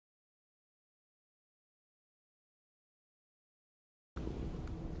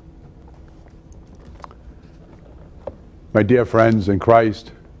My dear friends in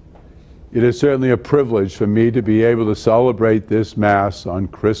Christ, it is certainly a privilege for me to be able to celebrate this Mass on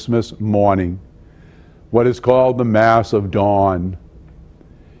Christmas morning, what is called the Mass of Dawn.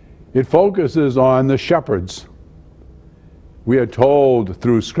 It focuses on the shepherds. We are told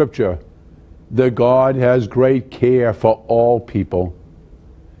through Scripture that God has great care for all people.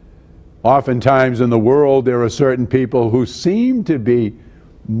 Oftentimes in the world there are certain people who seem to be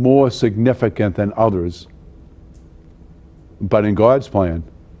more significant than others. But in God's plan,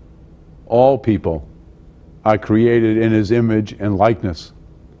 all people are created in His image and likeness.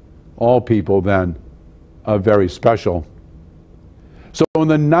 All people then are very special. So on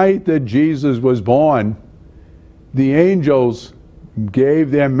the night that Jesus was born, the angels gave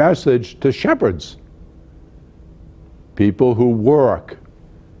their message to shepherds, people who work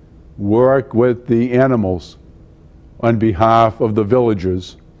with the animals on behalf of the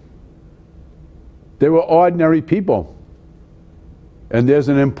villagers. They were ordinary people. And there's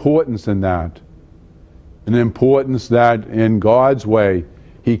an importance in that. An importance that in God's way,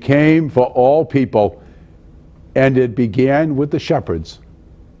 He came for all people, and it began with the shepherds.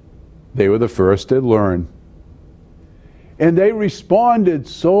 They were the first to learn. And they responded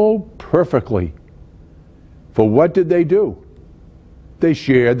so perfectly. For what did they do? They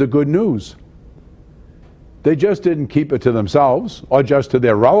shared the good news. They just didn't keep it to themselves or just to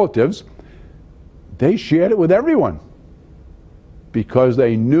their relatives. They shared it with everyone, because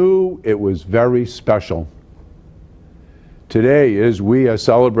they knew it was very special. Today, as we are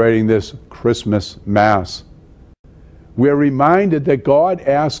celebrating this Christmas Mass, we are reminded that God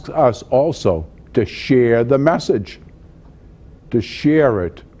asks us also to share the message, to share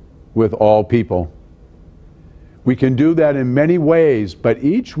it with all people. We can do that in many ways, but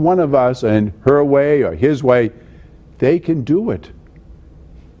each one of us, in her way or his way, they can do it.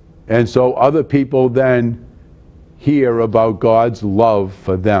 And so other people then hear about God's love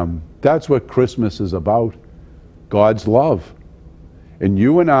for them. That's what Christmas is about, God's love. And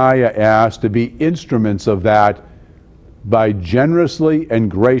you and I are asked to be instruments of that by generously and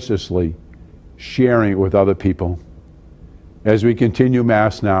graciously sharing it with other people. As we continue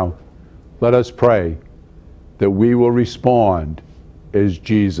Mass now, let us pray that we will respond as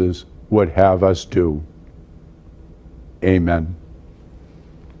Jesus would have us do. Amen.